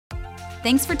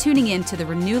Thanks for tuning in to the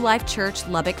Renew Life Church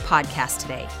Lubbock podcast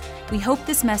today. We hope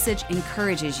this message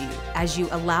encourages you as you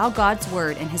allow God's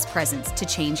word and his presence to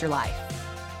change your life.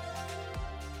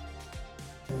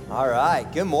 All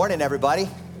right, good morning, everybody.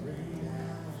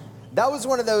 That was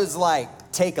one of those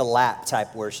take a lap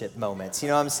type worship moments. You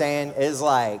know what I'm saying? It's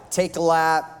like take a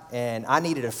lap, and I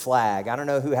needed a flag. I don't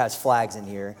know who has flags in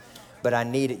here, but I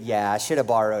need it. Yeah, I should have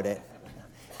borrowed it.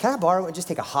 Can I borrow it and just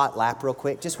take a hot lap real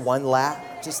quick? Just one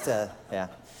lap, yeah.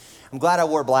 I'm glad I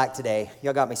wore black today.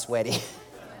 Y'all got me sweaty.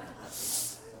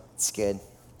 It's good.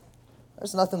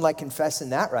 There's nothing like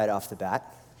confessing that right off the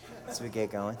bat as we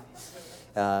get going.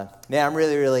 Man, I'm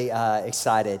really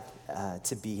excited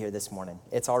to be here this morning.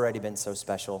 It's already been so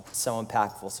special, so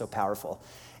impactful, so powerful.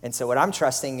 And so what I'm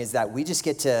trusting is that we just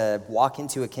get to walk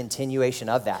into a continuation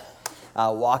of that. I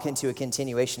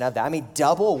mean,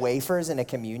 double wafers in a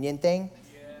communion thing,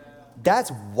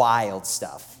 that's wild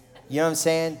stuff. You know what I'm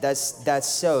saying? That's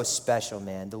so special,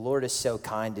 man. The Lord is so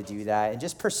kind to do that and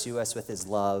just pursue us with his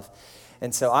love.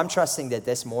 And so I'm trusting that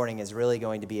this morning is really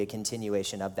going to be a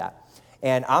continuation of that.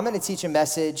 And I'm going to teach a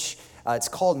message. It's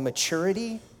called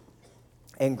Maturity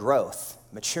and Growth.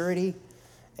 Maturity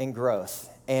and Growth.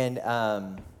 And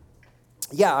I'm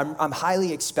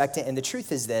highly expectant. And the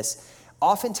truth is this.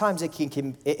 Oftentimes it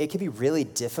can be really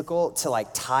difficult to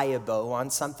tie a bow on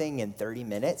something in 30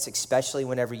 minutes, especially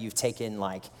whenever you've taken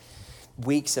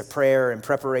weeks of prayer and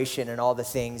preparation and all the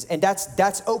things. And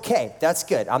that's okay. That's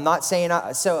good. I'm not saying,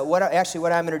 what I'm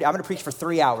going to do, I'm going to preach for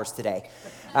 3 hours today,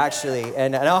 actually.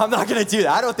 And no, I'm not going to do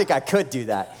that. I don't think I could do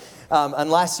that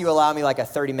unless you allow me a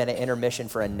 30-minute intermission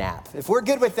for a nap. If we're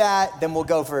good with that, then we'll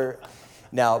go for,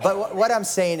 no. But what I'm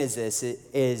saying is this,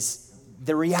 is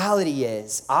the reality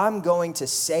is I'm going to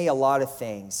say a lot of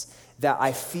things that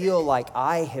I feel like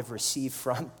I have received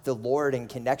from the Lord in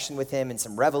connection with him and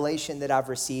some revelation that I've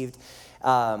received.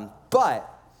 But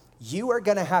you are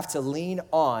going to have to lean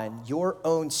on your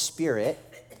own spirit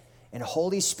and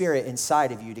Holy Spirit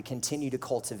inside of you to continue to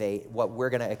cultivate what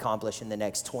we're going to accomplish in the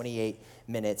next 28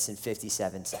 minutes and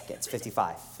 57 seconds,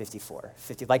 55, 54,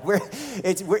 50.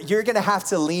 You're going to have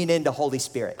to lean into Holy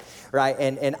Spirit, right?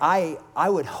 And I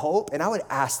would hope and I would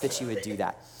ask that you would do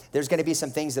that. There's going to be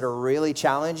some things that are really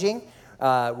challenging.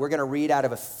 We're going to read out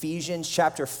of Ephesians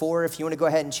chapter 4. If you want to go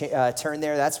ahead and turn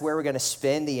there, that's where we're going to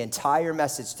spend the entire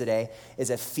message today, is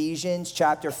Ephesians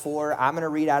chapter 4. I'm going to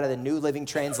read out of the New Living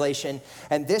Translation.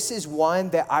 And this is one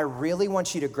that I really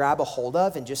want you to grab a hold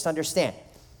of and just understand.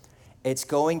 It's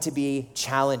going to be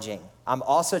challenging. I'm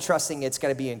also trusting it's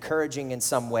going to be encouraging in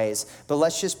some ways. But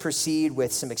let's just proceed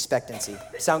with some expectancy.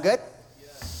 Sound good?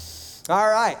 Yeah. All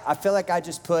right.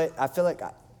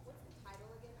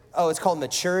 It's called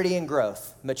Maturity and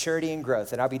Growth. Maturity and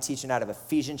Growth. And I'll be teaching out of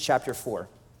Ephesians chapter 4.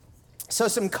 So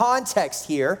some context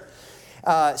here.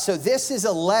 So this is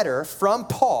a letter from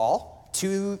Paul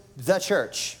to the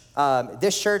church.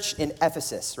 This church in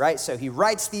Ephesus, right? So he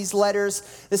writes these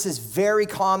letters. This is very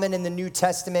common in the New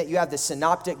Testament. You have the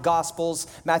synoptic gospels,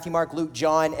 Matthew, Mark, Luke,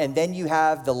 John, and then you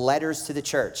have the letters to the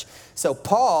church. So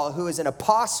Paul, who is an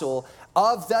apostle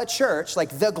of the church,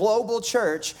 the global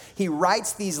church, he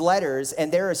writes these letters, and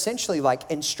they're essentially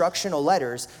instructional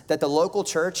letters that the local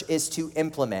church is to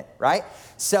implement, right?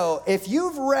 So if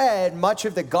you've read much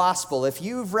of the gospel, if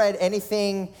you've read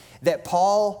anything that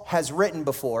Paul has written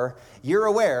before, you're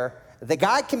aware the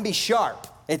guy can be sharp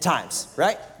at times,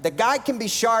 right? The guy can be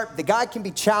sharp, the guy can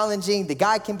be challenging, the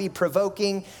guy can be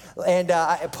provoking. And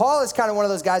Paul is kind of one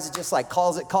of those guys that just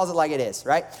calls it like it is,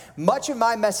 right? Much of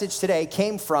my message today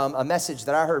came from a message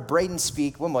that I heard Braden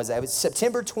speak. When was that? It was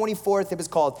September 24th. It was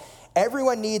called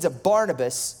Everyone Needs a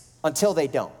Barnabas Until They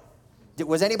Don't.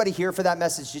 Was anybody here for that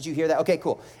message? Did you hear that? Okay,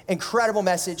 cool. Incredible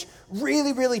message.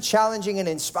 Really, really challenging and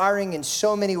inspiring in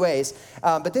so many ways.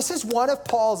 But this is one of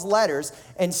Paul's letters.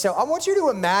 And so I want you to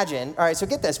imagine, all right, so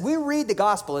get this. We read the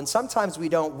gospel and sometimes we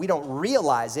don't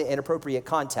realize it in appropriate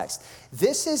context.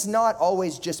 This is not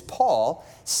always just Paul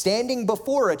standing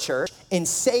before a church and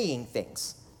saying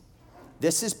things.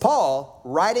 This is Paul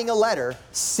writing a letter,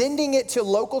 sending it to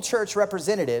local church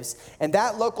representatives, and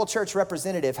that local church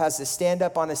representative has to stand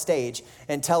up on a stage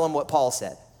and tell them what Paul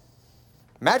said.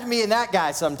 Imagine being that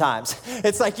guy sometimes.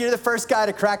 It's like you're the first guy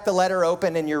to crack the letter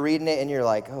open and you're reading it and you're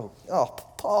like, oh,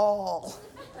 Paul.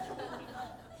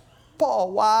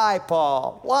 Paul, why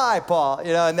Paul? Why Paul?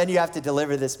 And then you have to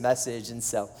deliver this message. And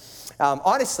so,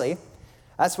 honestly,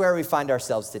 that's where we find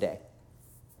ourselves today.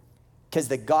 Because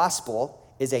the gospel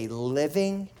is a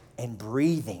living and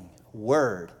breathing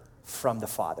word from the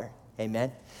Father.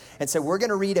 Amen. And so we're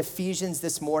going to read Ephesians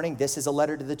this morning. This is a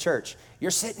letter to the church. You're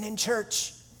sitting in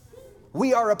church.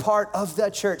 We are a part of the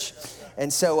church.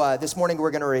 And so this morning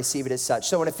we're going to receive it as such.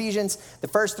 So in Ephesians, the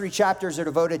first 3 chapters are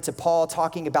devoted to Paul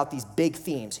talking about these big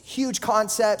themes, huge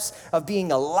concepts of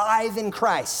being alive in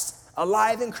Christ,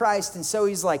 alive in Christ. And so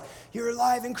he's like, you're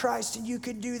alive in Christ and you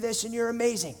can do this and you're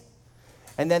amazing.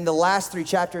 And then the last 3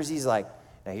 chapters, he's like,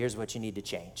 now here's what you need to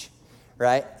change,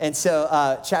 right? And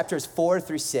so chapters 4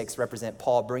 through 6 represent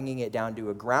Paul bringing it down to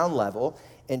a ground level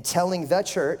and telling the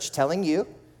church, telling you,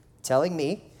 telling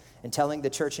me, and telling the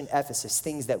church in Ephesus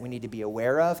things that we need to be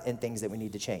aware of and things that we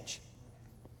need to change.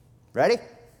 Ready?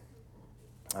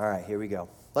 All right, here we go.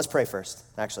 Let's pray first,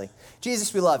 actually.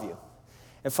 Jesus, we love you.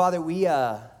 And Father, we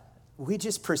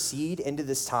just proceed into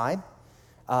this time.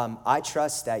 I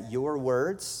trust that your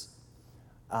words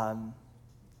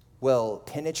will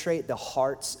penetrate the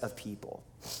hearts of people.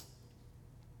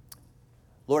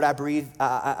 Lord,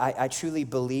 I truly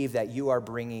believe that you are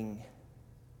bringing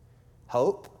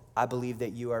hope. I believe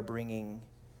that you are bringing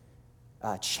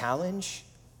challenge,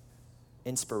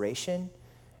 inspiration.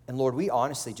 And Lord, we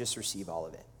honestly just receive all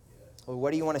of it. Lord,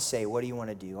 what do you want to say? What do you want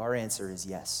to do? Our answer is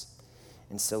yes.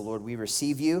 And so, Lord, we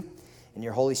receive you and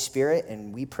your Holy Spirit,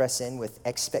 and we press in with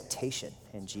expectation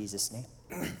in Jesus' name.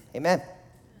 Amen.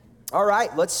 All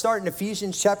right, let's start in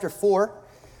Ephesians chapter 4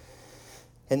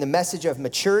 in the message of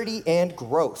maturity and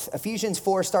growth. Ephesians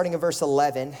 4, starting in verse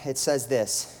 11, it says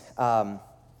this.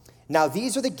 Now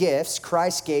these are the gifts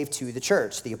Christ gave to the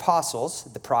church, the apostles,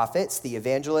 the prophets, the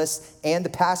evangelists, and the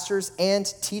pastors and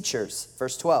teachers.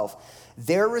 Verse 12,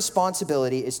 their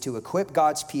responsibility is to equip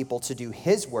God's people to do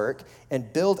his work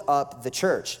and build up the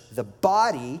church, the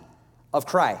body of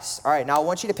Christ. All right, now I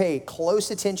want you to pay close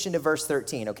attention to verse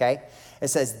 13, okay? It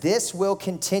says, this will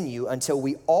continue until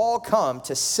we all come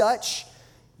to such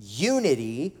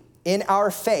unity in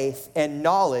our faith and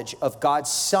knowledge of God's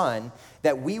Son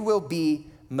that we will be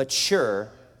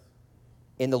mature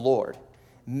in the Lord,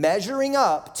 measuring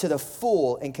up to the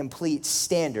full and complete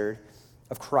standard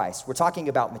of Christ. We're talking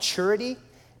about maturity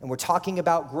and we're talking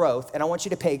about growth, and I want you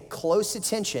to pay close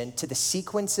attention to the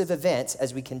sequence of events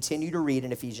as we continue to read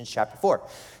in Ephesians chapter 4.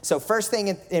 So first thing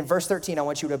in verse 13, I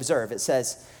want you to observe. It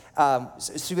says,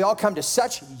 so we all come to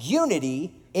such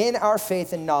unity in our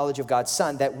faith and knowledge of God's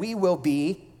Son that we will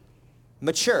be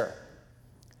mature.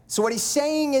 So what he's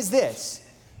saying is this.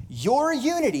 Your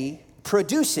unity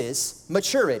produces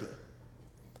maturity.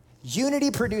 Unity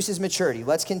produces maturity.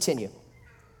 Let's continue.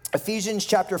 Ephesians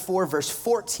chapter 4, verse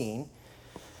 14,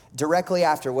 directly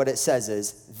after what it says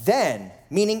is, then,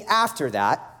 meaning after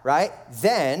that, right?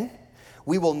 Then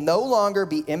we will no longer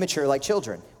be immature like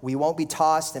children. We won't be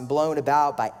tossed and blown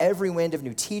about by every wind of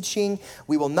new teaching.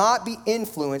 We will not be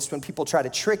influenced when people try to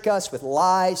trick us with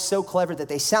lies so clever that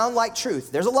they sound like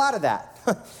truth. There's a lot of that.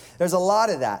 There's a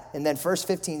lot of that. And then verse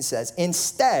 15 says,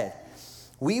 instead,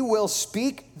 we will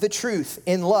speak the truth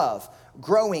in love,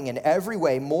 growing in every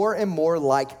way more and more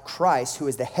like Christ, who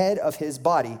is the head of his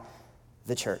body,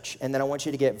 the church. And then I want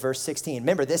you to get verse 16.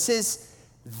 Remember, this is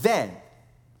then.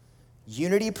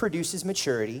 Unity produces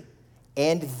maturity.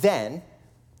 And then,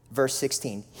 verse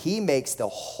 16, he makes the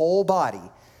whole body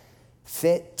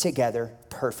fit together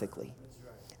perfectly.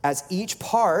 As each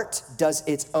part does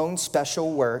its own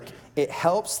special work, it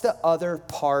helps the other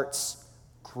parts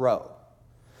grow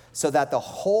so that the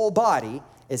whole body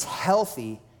is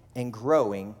healthy and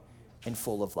growing and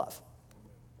full of love.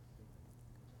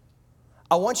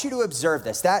 I want you to observe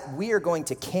this, that we are going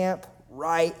to camp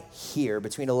right here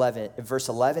between verse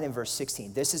 11 and verse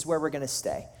 16. This is where we're going to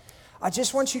stay. I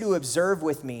just want you to observe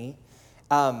with me,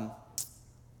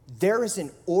 there is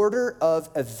an order of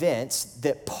events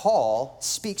that Paul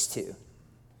speaks to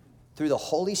through the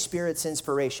Holy Spirit's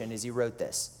inspiration as he wrote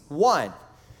this. 1,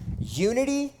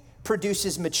 unity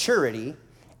produces maturity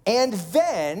and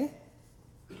then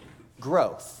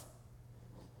growth.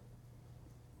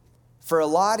 For a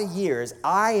lot of years,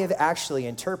 I have actually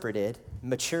interpreted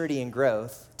maturity and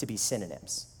growth to be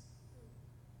synonyms.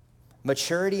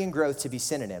 Maturity and growth to be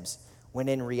synonyms, when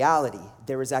in reality,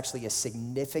 there is actually a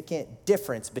significant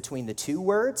difference between the two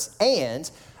words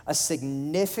and a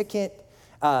significant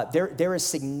there is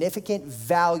significant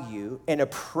value in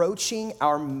approaching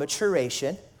our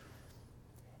maturation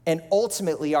and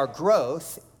ultimately our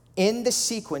growth in the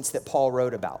sequence that Paul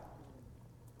wrote about.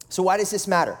 So why does this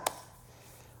matter?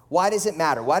 Why does it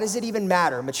matter? Why does it even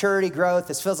matter? Maturity, growth,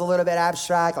 this feels a little bit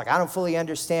abstract, like I don't fully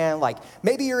understand. Like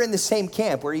maybe you're in the same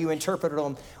camp where you interpret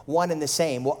them one and the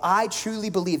same. Well, I truly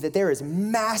believe that there is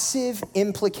massive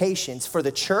implications for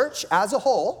the church as a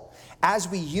whole as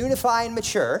we unify and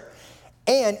mature,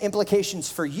 and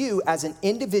implications for you as an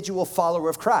individual follower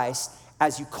of Christ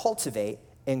as you cultivate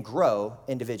and grow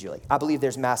individually. I believe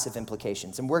there's massive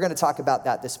implications, and we're going to talk about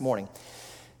that this morning.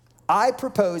 I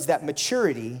propose that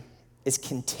maturity is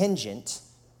contingent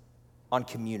on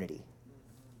community.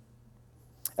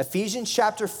 Ephesians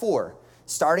chapter 4,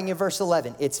 starting in verse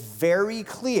 11, it's very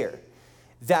clear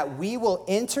that we will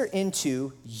enter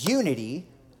into unity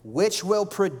which will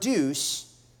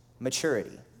produce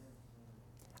maturity.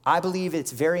 I believe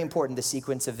it's very important, the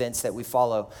sequence of events that we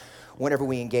follow whenever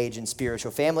we engage in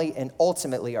spiritual family and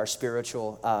ultimately our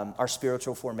spiritual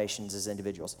formations as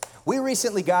individuals. We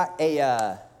recently got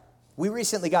a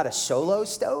solo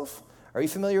stove. Are you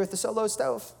familiar with the solo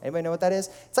stove? Anybody know what that is?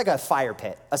 It's like a fire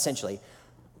pit, essentially,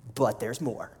 but there's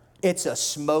more. It's a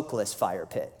smokeless fire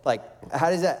pit. Like, how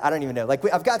does that? I don't even know. Like,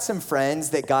 I've got some friends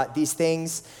that got these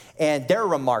things, and they're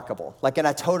remarkable. Like, and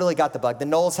I totally got the bug. The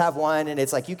Knowles have one, and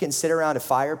it's like you can sit around a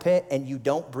fire pit, and you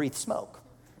don't breathe smoke.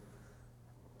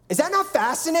 Is that not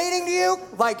fascinating to you?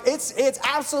 Like, it's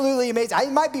absolutely amazing.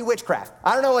 It might be witchcraft.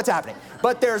 I don't know what's happening,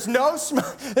 but there's no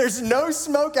smoke. There's no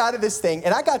smoke out of this thing,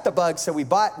 and I got the bug. So we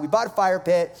bought a fire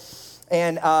pit,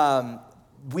 and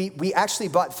we actually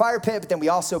bought fire pit, but then we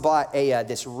also bought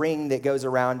this ring that goes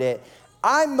around it.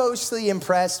 I'm mostly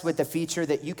impressed with the feature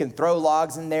that you can throw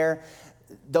logs in there.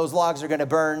 Those logs are going to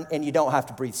burn, and you don't have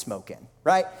to breathe smoke in,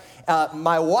 right?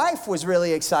 My wife was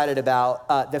really excited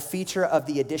about the feature of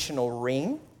the additional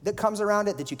ring that comes around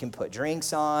it that you can put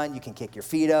drinks on, you can kick your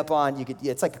feet up on.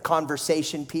 It's like a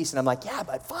conversation piece, and I'm like, yeah,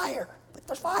 but fire. But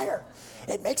there's fire.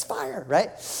 It makes fire,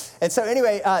 right? And so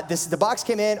anyway, the box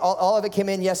came in. All of it came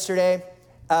in yesterday.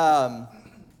 And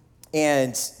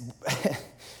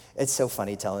it's so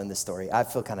funny telling this story. I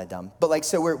feel kind of dumb. But like,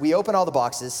 so we open all the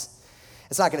boxes.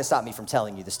 It's not going to stop me from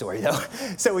telling you the story, though.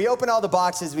 So we open all the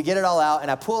boxes, we get it all out,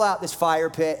 and I pull out this fire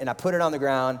pit, and I put it on the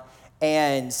ground,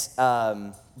 and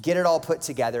get it all put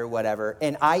together, whatever,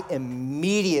 and I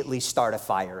immediately start a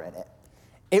fire in it.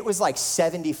 It was like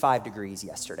 75 degrees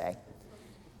yesterday.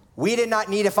 We did not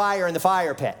need a fire in the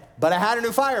fire pit, but I had a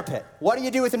new fire pit. What do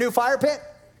you do with a new fire pit?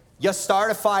 You start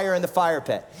a fire in the fire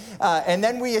pit. And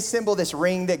then we assemble this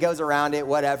ring that goes around it,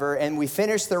 whatever, and we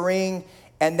finish the ring,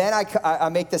 and then I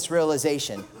make this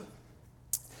realization.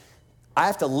 I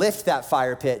have to lift that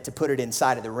fire pit to put it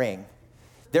inside of the ring.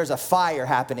 There's a fire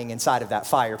happening inside of that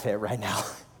fire pit right now.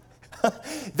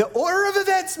 The order of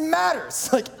events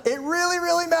matters. Like, it really,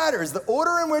 really matters. The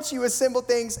order in which you assemble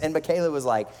things. And Michaela was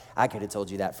like, I could have told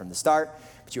you that from the start,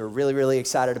 but you were really, really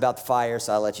excited about the fire,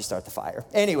 so I'll let you start the fire.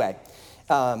 Anyway,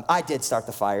 I did start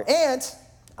the fire. And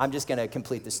I'm just going to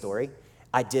complete the story.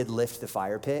 I did lift the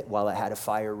fire pit while it had a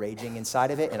fire raging inside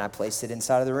of it, and I placed it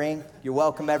inside of the ring. You're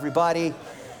welcome, everybody.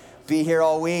 Be here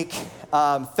all week.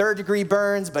 3rd degree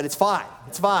burns, but it's fine.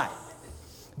 It's fine.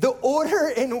 The order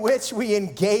in which we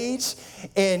engage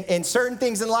in certain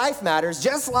things in life matters,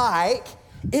 just like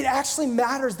it actually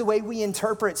matters the way we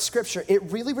interpret Scripture. It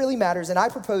really, really matters, and I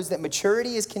propose that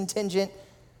maturity is contingent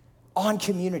on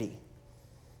community.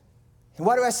 And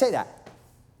why do I say that?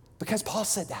 Because Paul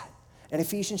said that in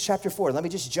Ephesians chapter 4. Let me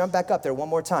just jump back up there one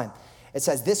more time. It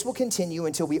says, this will continue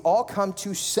until we all come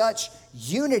to such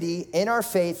unity in our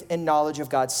faith and knowledge of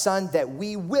God's Son that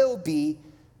we will be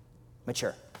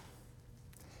mature.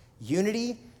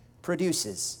 Unity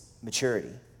produces maturity,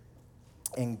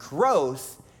 and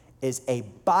growth is a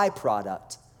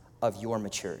byproduct of your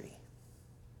maturity.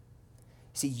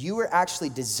 See, you were actually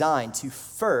designed to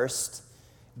first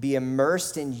be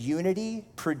immersed in unity,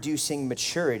 producing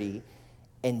maturity,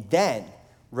 and then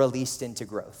released into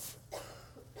growth.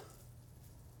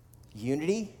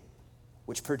 Unity,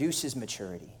 which produces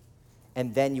maturity,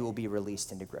 and then you will be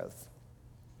released into growth.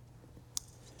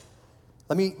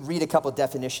 Let me read a couple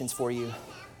definitions for you.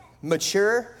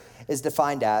 Mature is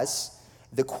defined as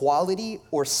the quality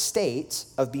or state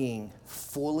of being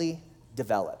fully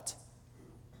developed.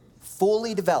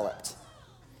 Fully developed.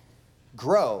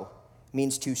 Grow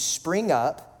means to spring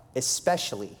up,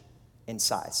 especially in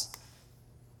size.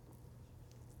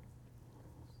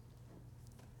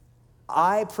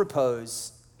 I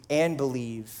propose and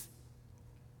believe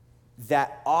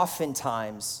that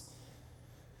oftentimes,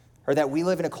 or that we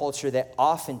live in a culture that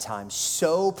oftentimes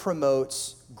so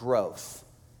promotes growth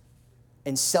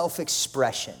and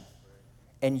self-expression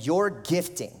and your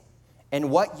gifting and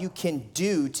what you can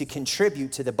do to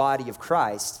contribute to the body of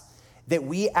Christ, that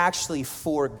we actually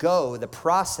forego the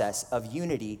process of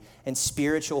unity and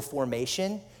spiritual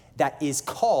formation that is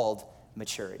called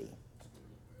maturity.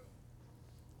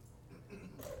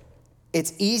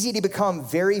 It's easy to become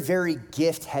very, very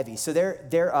gift heavy. So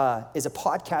there is a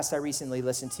podcast I recently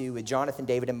listened to with Jonathan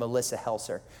David and Melissa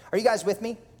Helser. Are you guys with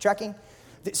me? Tracking?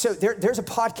 So there's a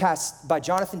podcast by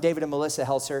Jonathan David and Melissa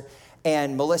Helser,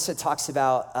 And Melissa talks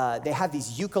about, they have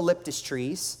these eucalyptus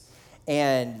trees,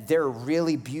 and they're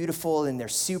really beautiful, and they're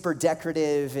super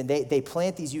decorative, and they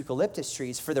plant these eucalyptus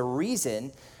trees for the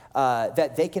reason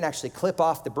that they can actually clip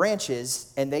off the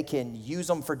branches, and they can use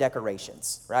them for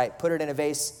decorations, right? Put it in a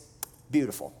vase,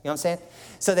 beautiful. You know what I'm saying?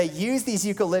 So they use these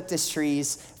eucalyptus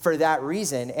trees for that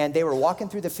reason, and they were walking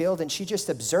through the field, and she just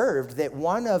observed that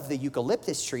one of the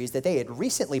eucalyptus trees that they had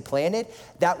recently planted,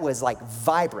 that was like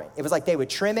vibrant. It was like they would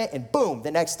trim it, and boom,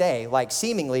 the next day, like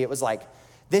seemingly it was like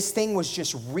this thing was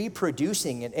just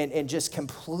reproducing and just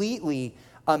completely,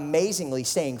 amazingly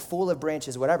staying full of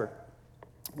branches, whatever.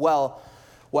 Well,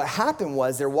 what happened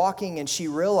was they're walking, and she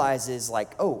realizes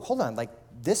like, oh, hold on, like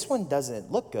this one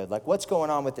doesn't look good. Like, what's going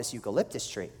on with this eucalyptus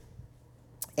tree?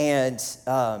 And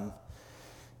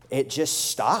it just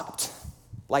stopped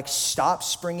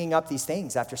springing up these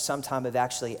things after some time of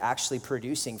actually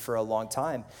producing for a long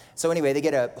time. So anyway, they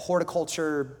get a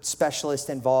horticulture specialist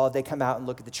involved. They come out and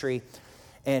look at the tree,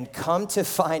 and come to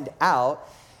find out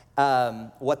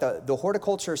what the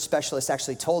horticulture specialist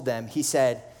actually told them. He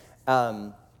said,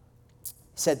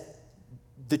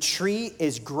 the tree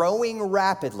is growing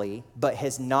rapidly, but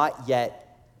has not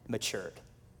yet matured.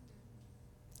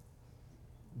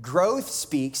 Growth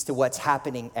speaks to what's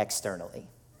happening externally.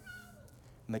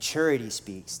 Maturity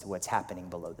speaks to what's happening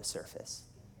below the surface.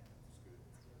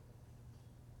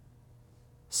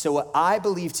 So what I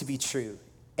believe to be true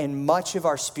in much of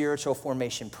our spiritual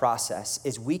formation process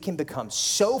is we can become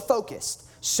so focused,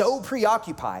 so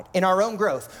preoccupied in our own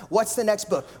growth. What's the next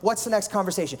book? What's the next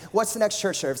conversation? What's the next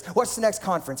church service? What's the next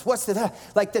conference? What's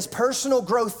like this personal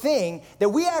growth thing that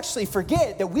we actually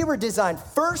forget that we were designed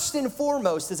first and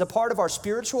foremost as a part of our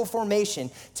spiritual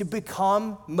formation to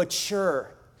become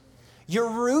mature. Your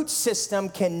root system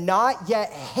cannot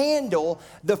yet handle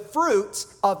the fruit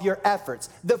of your efforts,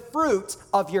 the fruit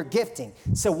of your gifting.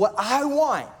 So what I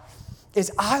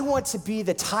want to be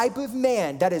the type of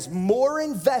man that is more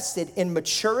invested in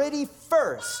maturity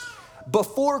first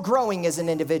before growing as an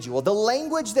individual. The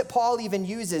language that Paul even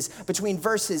uses between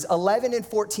verses 11 and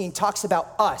 14 talks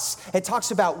about us. It talks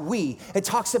about we. It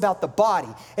talks about the body.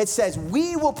 It says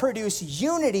we will produce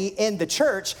unity in the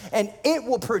church, and it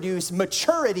will produce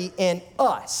maturity in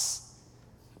us.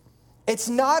 It's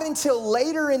not until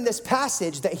later in this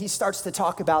passage that he starts to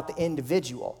talk about the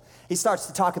individual. He starts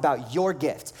to talk about your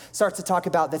gift, starts to talk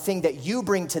about the thing that you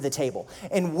bring to the table.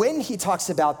 And when he talks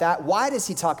about that, why does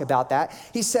he talk about that?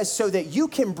 He says so that you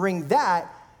can bring that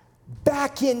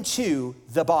back into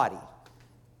the body.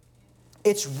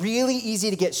 It's really easy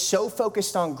to get so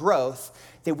focused on growth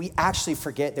that we actually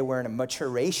forget that we're in a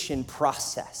maturation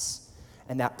process.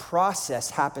 And that process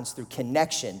happens through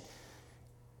connection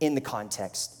in the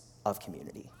context of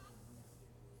community.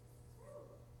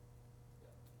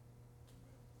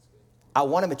 I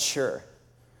want to mature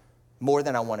more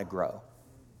than I want to grow.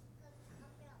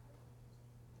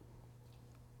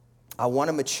 I want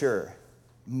to mature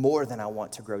more than I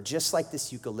want to grow, just like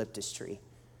this eucalyptus tree.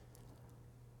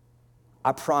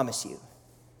 I promise you,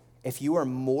 if you are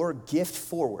more gift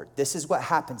forward, this is what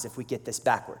happens if we get this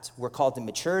backwards. We're called to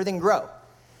mature then grow.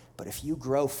 But if you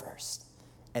grow first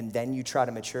and then you try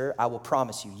to mature, I will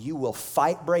promise you, you will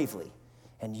fight bravely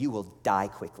and you will die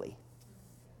quickly.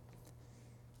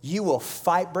 You will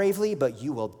fight bravely, but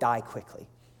you will die quickly.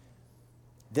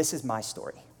 This is my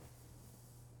story.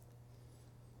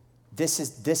 This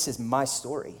is my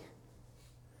story.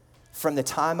 From the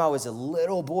time I was a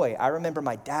little boy, I remember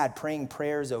my dad praying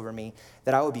prayers over me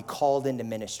that I would be called into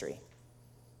ministry.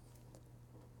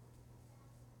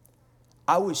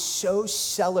 I was so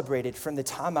celebrated from the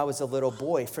time I was a little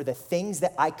boy for the things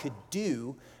that I could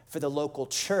do for the local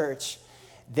church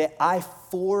that I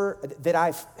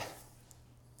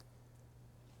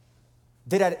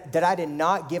did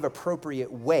not give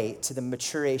appropriate weight to the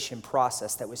maturation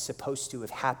process that was supposed to have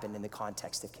happened in the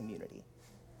context of community.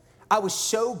 I was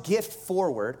so gift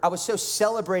forward, I was so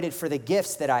celebrated for the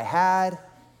gifts that I had,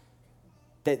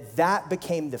 that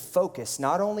became the focus,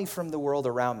 not only from the world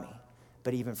around me,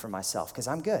 but even for myself, because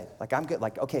I'm good.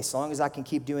 Like, okay, so long as I can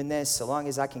keep doing this, so long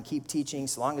as I can keep teaching,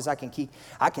 so long as I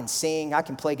can sing, I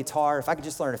can play guitar, if I could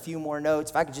just learn a few more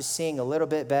notes, if I could just sing a little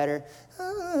bit better, you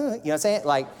know what I'm saying?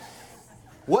 Like,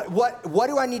 what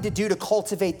do I need to do to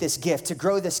cultivate this gift, to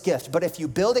grow this gift? But if you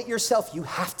build it yourself, you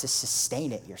have to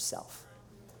sustain it yourself.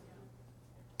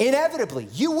 Inevitably,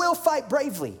 you will fight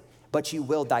bravely, but you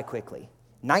will die quickly.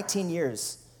 19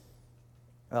 years,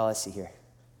 well, let's see here.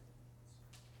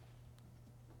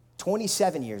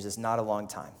 27 years is not a long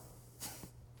time.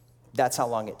 That's how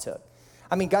long it took.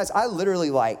 I mean, guys,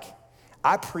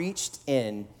 I preached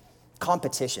in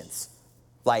competitions.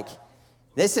 Like,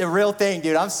 This is a real thing,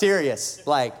 dude. I'm serious.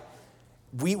 Like,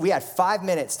 we had 5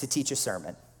 minutes to teach a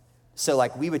sermon. So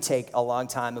like we would take a long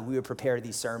time and we would prepare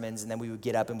these sermons and then we would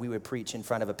get up and we would preach in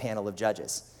front of a panel of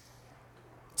judges.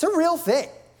 It's a real thing.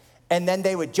 And then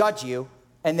they would judge you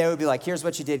and they would be like, here's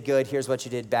what you did good, here's what you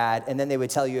did bad. And then they would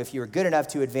tell you if you were good enough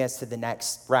to advance to the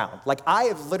next round. Like I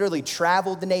have literally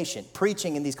traveled the nation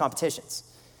preaching in these competitions.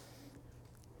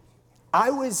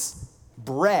 I was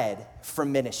bred for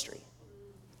ministry.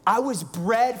 I was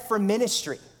bred for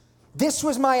ministry. This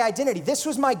was my identity. This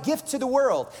was my gift to the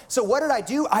world. So what did I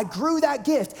do? I grew that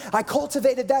gift. I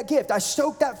cultivated that gift. I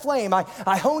stoked that flame. I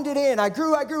honed it in. I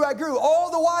grew. All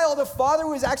the while, the Father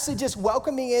was actually just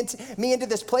welcoming me into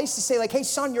this place to say like, hey,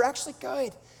 son, you're actually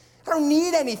good. I don't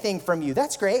need anything from you.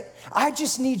 That's great. I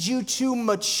just need you to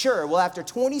mature. Well, after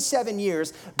 27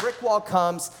 years, brick wall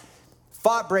comes,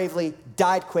 fought bravely,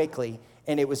 died quickly,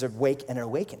 and it was an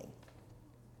awakening.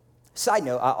 Side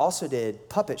note, I also did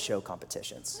puppet show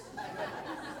competitions.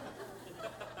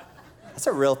 That's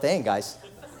a real thing, guys.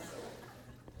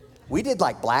 We did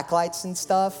like black lights and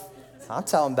stuff. I'm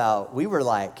talking about, we were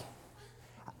like,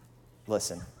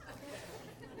 listen,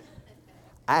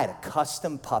 I had a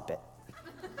custom puppet.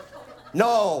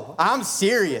 No, I'm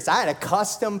serious. I had a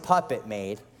custom puppet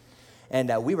made,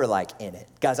 and we were like in it.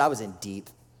 Guys, I was in deep.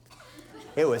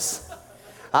 I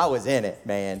was in it,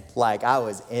 man. Like, I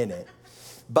was in it.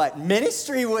 But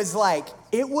ministry was like,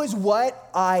 it was what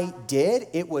I did.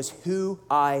 It was who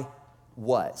I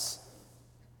was.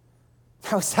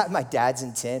 Now, is that my dad's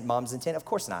intent, mom's intent? Of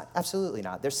course not. Absolutely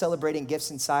not. They're celebrating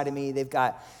gifts inside of me. They've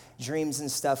got dreams and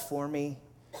stuff for me.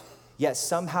 Yet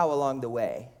somehow along the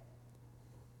way,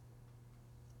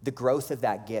 the growth of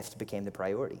that gift became the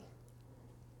priority.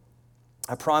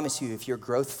 I promise you, if you're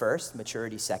growth first,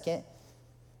 maturity second,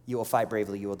 you will fight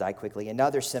bravely, you will die quickly.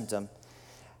 Another symptom,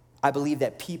 I believe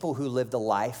that people who live the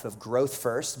life of growth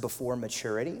first before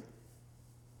maturity,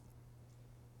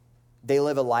 they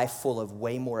live a life full of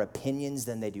way more opinions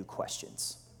than they do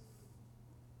questions.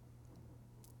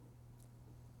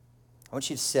 I want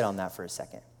you to sit on that for a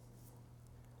second.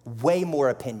 Way more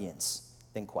opinions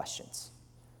than questions.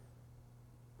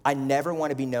 I never want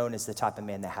to be known as the type of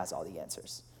man that has all the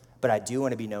answers, but I do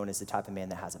want to be known as the type of man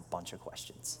that has a bunch of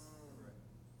questions.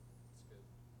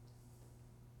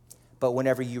 But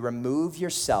whenever you remove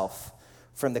yourself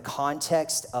from the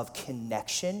context of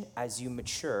connection as you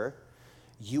mature,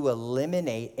 you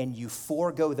eliminate and you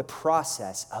forego the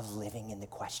process of living in the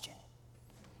question.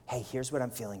 Hey, here's what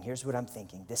I'm feeling. Here's what I'm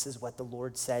thinking. This is what the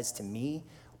Lord says to me.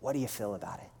 What do you feel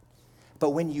about it? But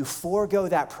when you forego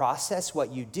that process,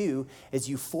 what you do is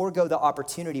you forego the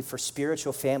opportunity for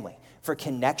spiritual family, for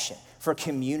connection, for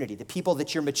community, the people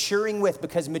that you're maturing with,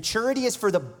 because maturity is for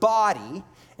the body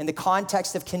in the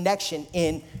context of connection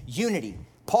in unity.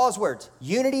 Paul's words,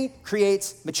 unity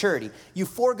creates maturity. You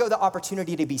forego the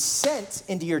opportunity to be sent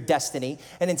into your destiny,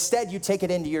 and instead you take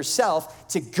it into yourself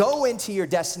to go into your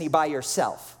destiny by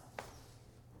yourself.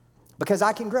 Because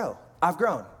I can grow. I've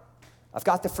grown. I've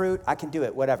got the fruit. I can do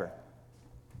it, whatever.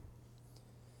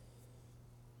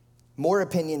 More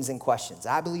opinions and questions.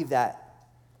 I believe that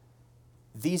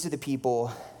these are the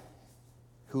people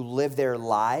who live their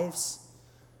lives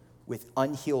with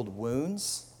unhealed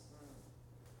wounds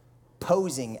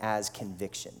posing as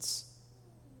convictions.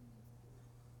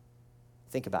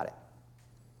 Think about it.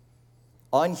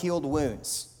 Unhealed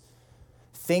wounds,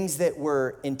 things that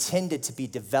were intended to be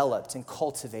developed and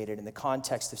cultivated in the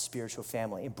context of spiritual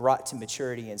family and brought to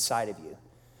maturity inside of you,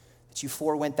 that you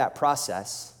forewent that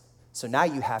process. So now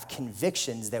you have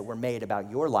convictions that were made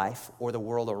about your life or the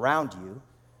world around you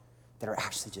that are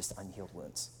actually just unhealed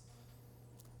wounds.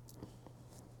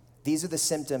 These are the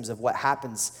symptoms of what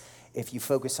happens if you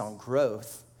focus on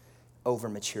growth over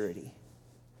maturity.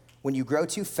 When you grow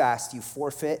too fast, you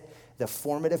forfeit the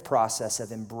formative process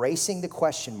of embracing the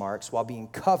question marks while being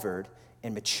covered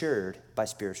and matured by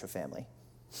spiritual family.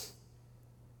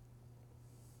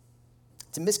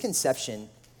 It's a misconception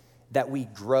that we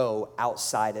grow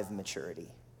outside of maturity.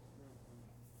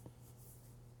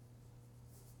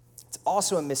 It's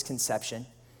also a misconception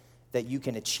that you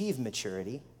can achieve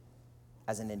maturity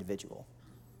as an individual.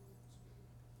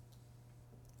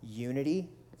 Unity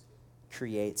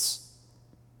creates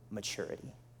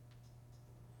maturity.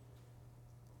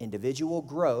 Individual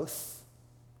growth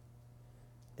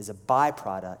is a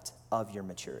byproduct of your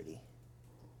maturity.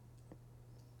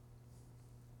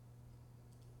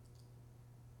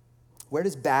 Where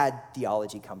does bad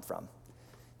theology come from?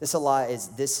 This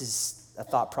is a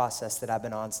thought process that I've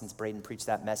been on since Braden preached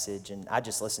that message, and I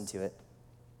just listened to it,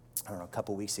 a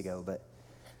couple weeks ago, but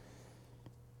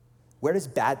where does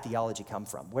bad theology come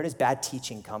from? Where does bad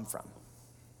teaching come from?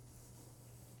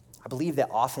 I believe that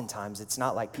oftentimes it's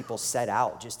not like people set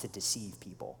out just to deceive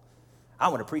people. I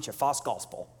want to preach a false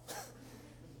gospel.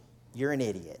 You're an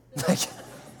idiot.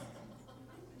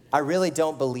 I really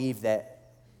don't believe that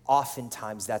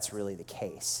oftentimes that's really the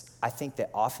case. I think that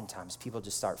oftentimes people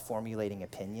just start formulating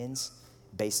opinions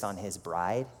based on his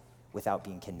bride without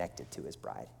being connected to his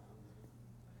bride.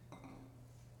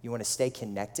 You want to stay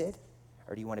connected,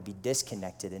 or do you want to be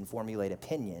disconnected and formulate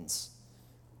opinions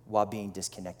while being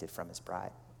disconnected from his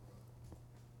bride?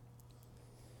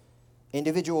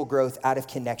 Individual growth out of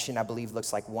connection, I believe,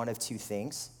 looks like one of two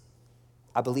things.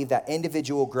 I believe that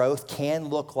individual growth can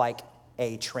look like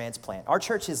a transplant. Our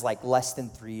church is like less than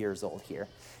 3 years old here.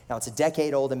 Now, it's a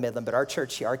decade old in Midland, but our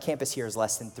church here, our campus here is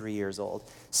less than 3 years old.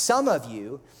 Some of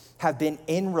you have been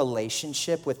in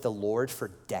relationship with the Lord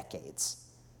for decades,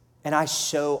 and I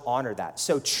so honor that.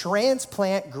 So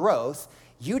transplant growth,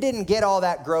 you didn't get all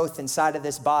that growth inside of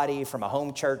this body from a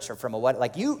home church or from a what,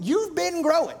 like you've been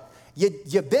growing.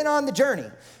 You've been on the journey.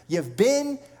 You've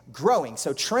been growing.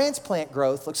 So transplant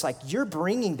growth looks like you're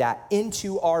bringing that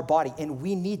into our body, and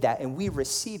we need that, and we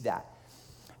receive that.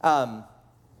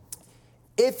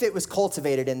 If it was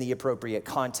cultivated in the appropriate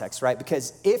context, right?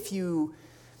 Because if you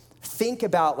think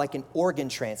about like an organ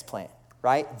transplant,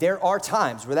 right? There are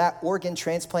times where that organ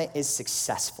transplant is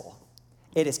successful.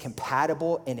 It is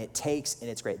compatible, and it takes, and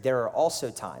it's great. There are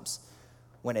also times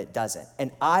when it doesn't.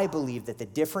 And I believe that the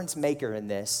difference maker in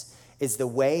this is the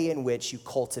way in which you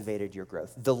cultivated your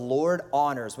growth. The Lord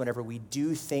honors whenever we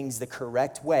do things the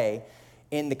correct way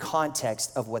in the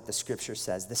context of what the scripture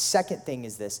says. The second thing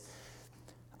is this.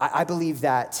 I believe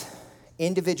that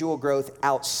individual growth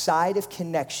outside of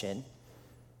connection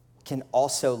can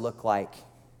also look like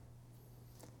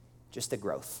just a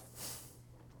growth.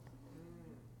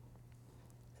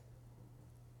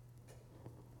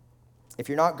 If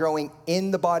you're not growing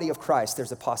in the body of Christ,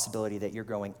 there's a possibility that you're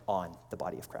growing on the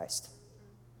body of Christ.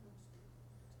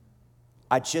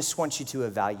 I just want you to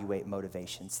evaluate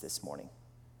motivations this morning.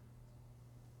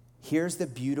 Here's the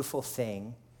beautiful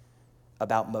thing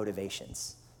about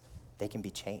motivations. They can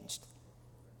be changed.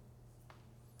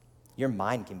 Your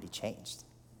mind can be changed.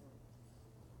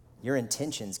 Your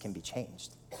intentions can be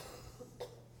changed.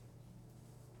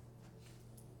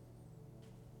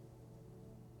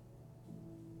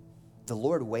 The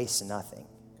Lord wastes nothing.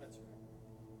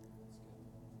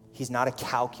 He's not a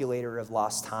calculator of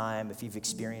lost time. If you've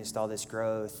experienced all this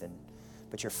growth,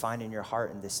 but you're finding your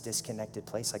heart in this disconnected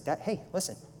place like that, hey,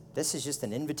 listen, this is just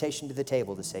an invitation to the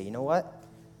table to say, you know what?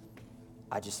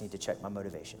 I just need to check my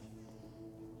motivation.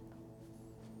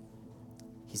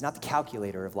 He's not the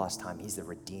calculator of lost time. He's the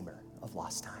redeemer of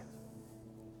lost time.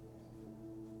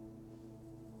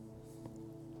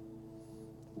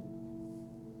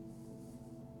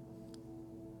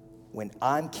 When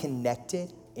I'm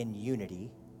connected in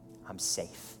unity, I'm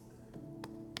safe.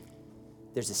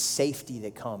 There's a safety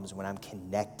that comes when I'm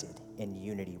connected in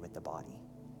unity with the body.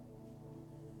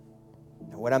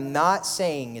 Now, what I'm not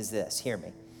saying is this, hear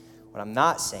me. What I'm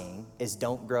not saying is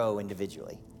don't grow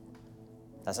individually.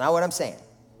 That's not what I'm saying.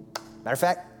 Matter of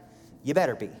fact, you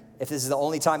better be. If this is the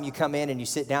only time you come in and you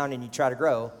sit down and you try to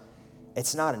grow,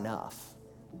 it's not enough.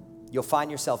 You'll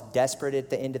find yourself desperate at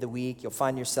the end of the week. You'll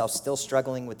find yourself still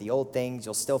struggling with the old things.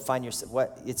 You'll still find yourself,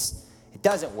 it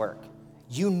doesn't work.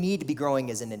 You need to be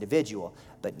growing as an individual,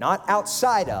 but not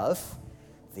outside of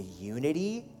the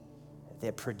unity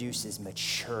that produces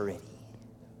maturity.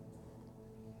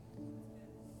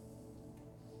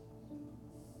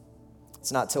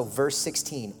 It's not till verse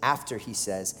 16 after he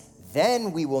says,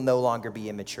 then we will no longer be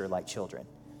immature like children.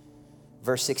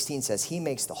 Verse 16 says, he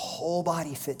makes the whole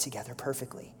body fit together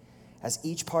perfectly. As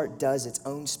each part does its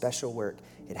own special work,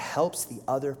 it helps the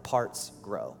other parts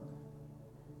grow.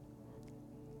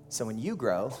 So when you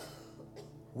grow,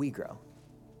 we grow.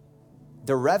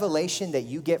 The revelation that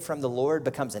you get from the Lord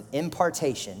becomes an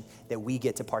impartation that we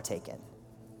get to partake in.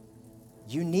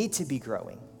 You need to be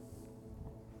growing.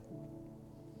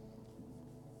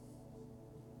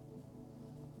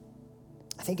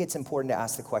 I think it's important to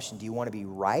ask the question, do you want to be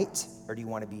right or do you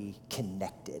want to be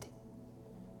connected?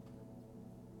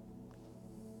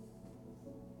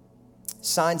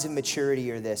 Signs of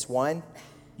maturity are this. One,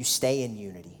 you stay in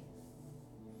unity.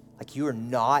 Like you are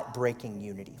not breaking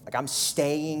unity. Like I'm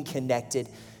staying connected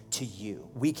to you.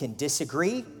 We can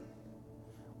disagree.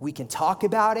 We can talk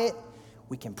about it.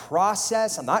 We can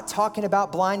process. I'm not talking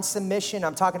about blind submission.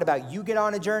 I'm talking about you get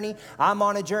on a journey, I'm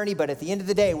on a journey, but at the end of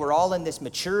the day, we're all in this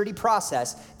maturity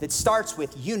process that starts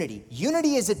with unity.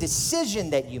 Unity is a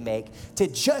decision that you make to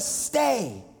just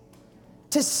stay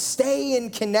in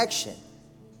connection.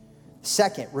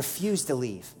 Second, refuse to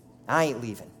leave. I ain't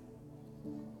leaving.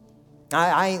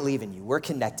 I ain't leaving you. We're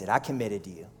connected. I committed to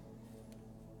you.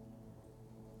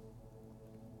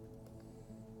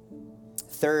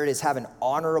 Third is have an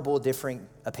honorable differing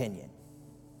opinion.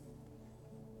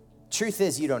 Truth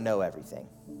is, you don't know everything.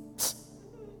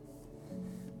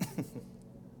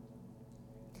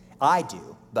 I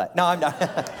do, but no, I'm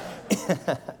not.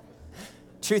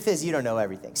 Truth is, you don't know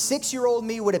everything. 6-year-old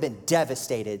me would have been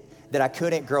devastated that I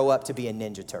couldn't grow up to be a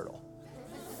Ninja Turtle.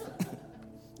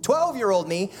 12-year-old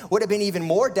me would have been even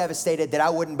more devastated that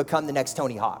I wouldn't become the next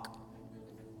Tony Hawk.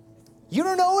 You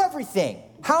don't know everything.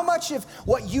 How much of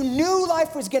what you knew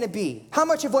life was going to be, how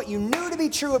much of what you knew to be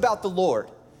true about the Lord,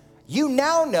 you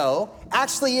now know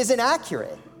actually isn't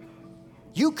accurate.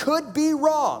 You could be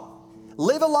wrong.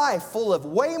 Live a life full of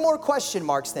way more question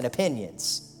marks than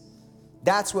opinions.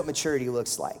 That's what maturity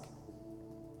looks like.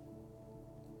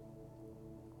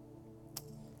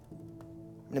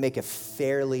 I'm going to make a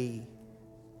fairly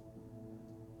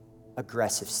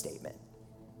aggressive statement,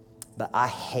 but I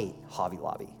hate Hobby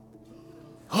Lobby.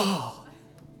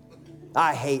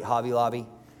 I hate Hobby Lobby.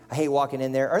 I hate walking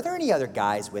in there. Are there any other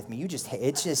guys with me?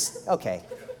 It's just, okay.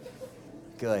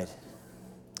 Good.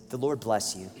 The Lord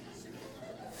bless you.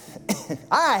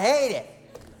 I hate it.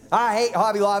 I hate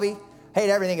Hobby Lobby. Hate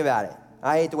everything about it.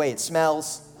 I hate the way it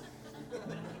smells.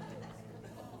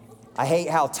 I hate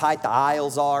how tight the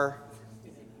aisles are.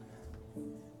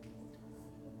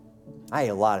 I hate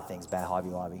a lot of things about Hobby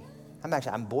Lobby.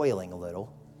 I'm boiling a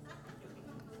little.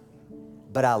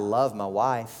 But I love my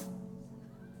wife.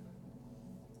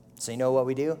 So you know what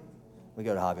we do? We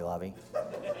go to Hobby Lobby.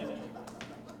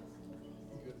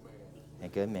 A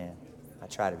good man. I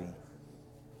try to be.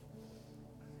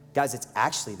 Guys, it's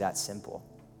actually that simple.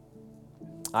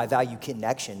 I value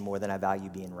connection more than I value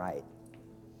being right.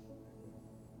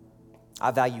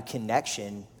 I value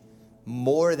connection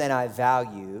more than I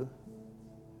value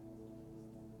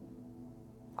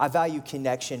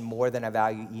connection more than I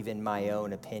value even my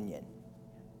own opinion.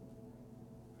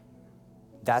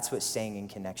 That's what staying in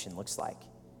connection looks like.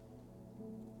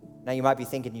 Now you might be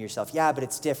thinking to yourself, yeah, but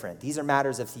it's different. These are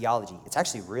matters of theology. It's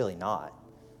actually really not.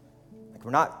 Like,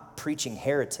 we're not preaching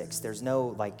heretics. There's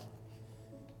no,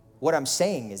 what I'm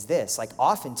saying is this,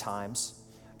 oftentimes,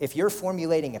 if you're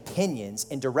formulating opinions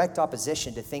in direct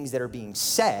opposition to things that are being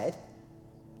said,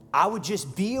 I would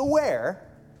just be aware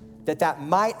that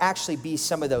might actually be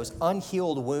some of those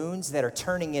unhealed wounds that are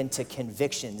turning into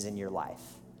convictions in your life.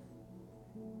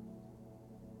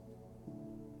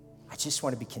 I just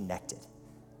want to be connected.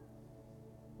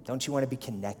 Don't you want to be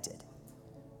connected?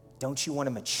 Don't you want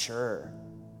to mature?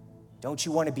 Don't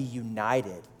you want to be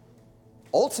united?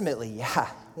 Ultimately, yeah,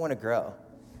 I want to grow,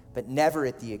 but never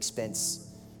at the expense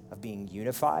of being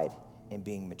unified and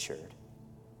being matured.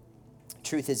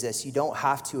 Truth is this, you don't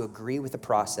have to agree with the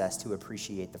process to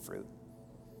appreciate the fruit.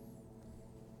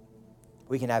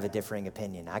 We can have a differing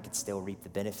opinion. I could still reap the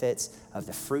benefits of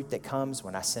the fruit that comes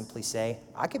when I simply say,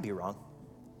 I could be wrong.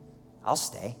 I'll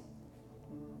stay.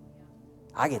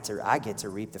 I get to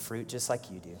reap the fruit just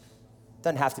like you do.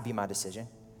 Doesn't have to be my decision.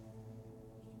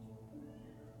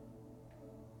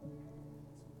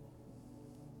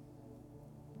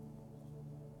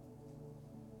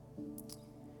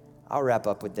 I'll wrap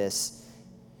up with this.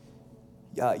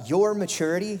 Your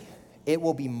maturity, it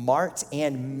will be marked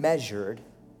and measured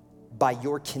by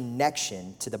your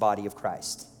connection to the body of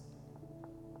Christ.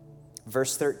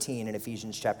 Verse 13 in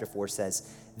Ephesians chapter 4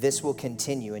 says, this will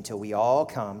continue until we all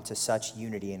come to such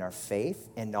unity in our faith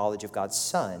and knowledge of God's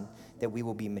Son that we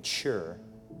will be mature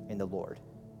in the Lord,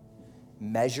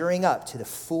 measuring up to the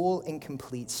full and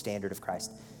complete standard of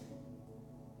Christ.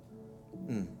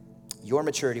 Your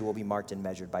maturity will be marked and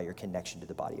measured by your connection to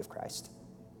the body of Christ.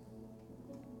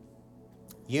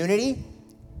 Unity,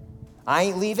 I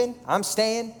ain't leaving, I'm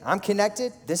staying, I'm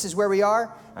connected, this is where we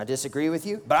are. I disagree with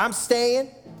you, but I'm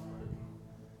staying.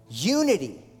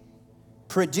 Unity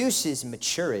produces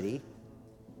maturity,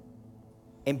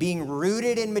 and being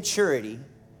rooted in maturity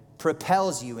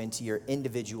propels you into your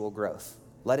individual growth.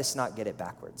 Let us not get it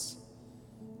backwards.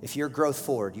 If you're growth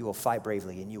forward, you will fight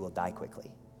bravely and you will die quickly.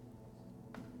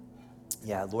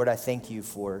 Yeah, Lord, I thank you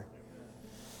for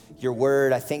your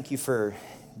word. I thank you for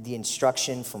the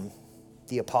instruction from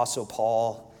the Apostle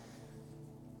Paul.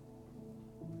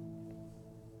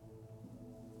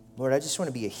 Lord, I just want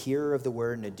to be a hearer of the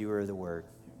word and a doer of the word.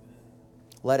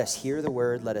 Let us hear the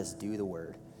word. Let us do the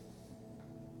word.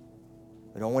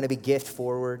 We don't want to be gift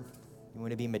forward. We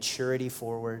want to be maturity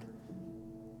forward.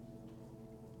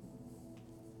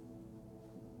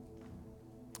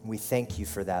 We thank you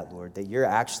for that, Lord, that you're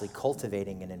actually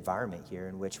cultivating an environment here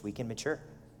in which we can mature.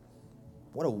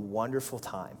 What a wonderful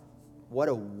time. What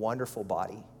a wonderful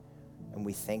body And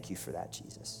we thank you for that,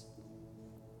 Jesus.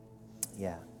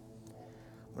 Yeah.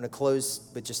 I'm going to close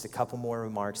with just a couple more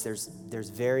remarks. There's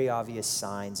very obvious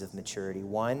signs of maturity.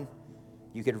 One,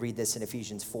 you could read this in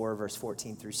Ephesians 4, verse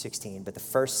 14 through 16, but the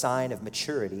first sign of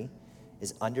maturity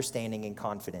is understanding and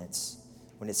confidence.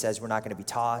 When it says we're not going to be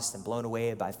tossed and blown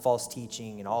away by false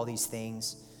teaching and all these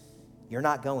things, you're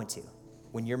not going to.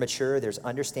 When you're mature, there's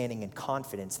understanding and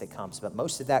confidence that comes, but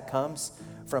most of that comes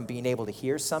from being able to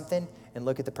hear something and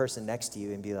look at the person next to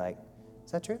you and be like,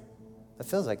 is that true? That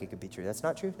feels like it could be true. That's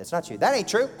not true. That's not true. That ain't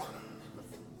true.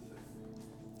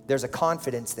 There's a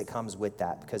confidence that comes with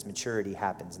that because maturity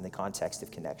happens in the context of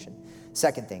connection.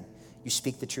 Second thing, you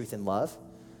speak the truth in love.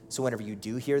 So whenever you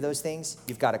do hear those things,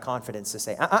 you've got a confidence to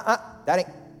say, that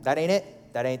ain't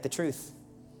it. That ain't the truth.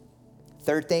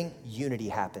 Third thing, unity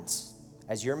happens.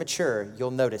 As you're mature,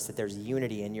 you'll notice that there's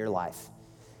unity in your life.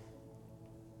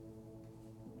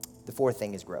 The fourth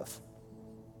thing is growth.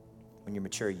 When you're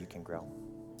mature, you can grow.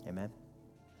 Amen.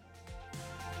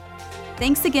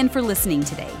 Thanks again for listening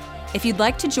today. If you'd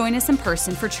like to join us in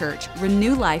person for church,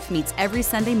 Renew Life meets every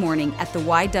Sunday morning at the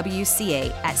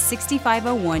YWCA at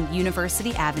 6501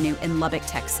 University Avenue in Lubbock,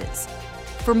 Texas.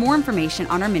 For more information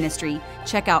on our ministry,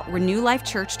 check out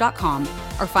renewlifechurch.com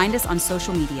or find us on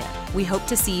social media. We hope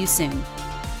to see you soon.